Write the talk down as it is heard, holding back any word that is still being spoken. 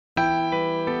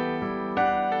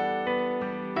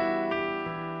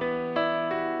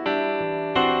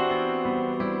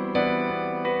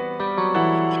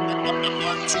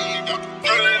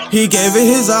He gave it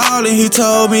his all and he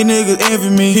told me niggas envy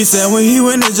me. He said when he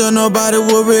went to jail, nobody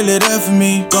would really there for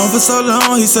me. Gone for so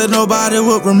long, he said nobody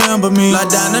would remember me.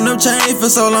 Locked down in them chains for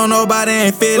so long, nobody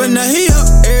ain't feeling. But now he up,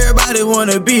 everybody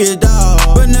wanna be a dog.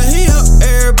 But now he up,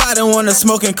 everybody wanna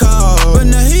smoke and call. But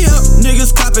now he up,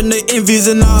 niggas copping their envies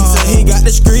and all. He said he got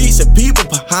the streets and people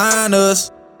behind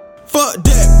us. Fuck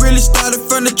that, really started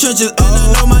from the trenches. And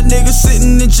I know my nigga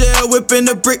sitting in jail, whipping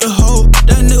a brick and hoe.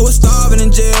 That nigga was starving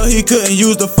in jail, he couldn't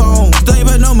use the phone. They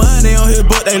ain't no money on here,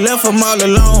 but they left him all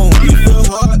alone. He feel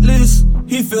heartless,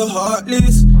 he feel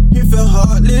heartless, he feel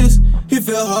heartless, he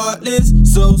feel heartless,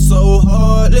 so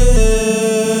heartless.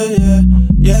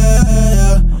 Yeah.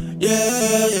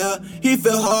 He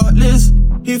feel heartless,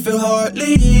 he feel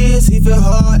heartless, he feel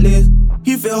heartless.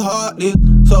 He feel heartless,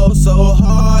 so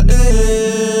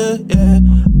heartless,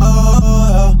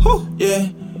 yeah.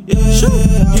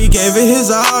 He gave it his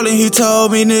all and he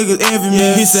told me niggas envy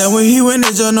me. He said when he went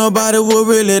to jail, nobody would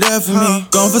really there for me.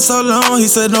 Gone for so long, he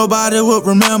said nobody would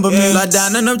remember me. Locked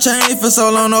down in them chains for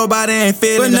so long, nobody ain't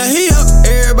feeling. But now he up,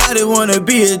 everybody wanna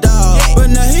be a dog.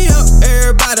 But now he up,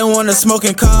 everybody wanna smoke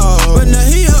and call. But now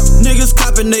he up, niggas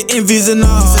copping their envies and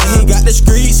all. He said he got the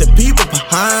streets and people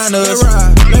behind us.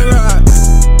 They ride.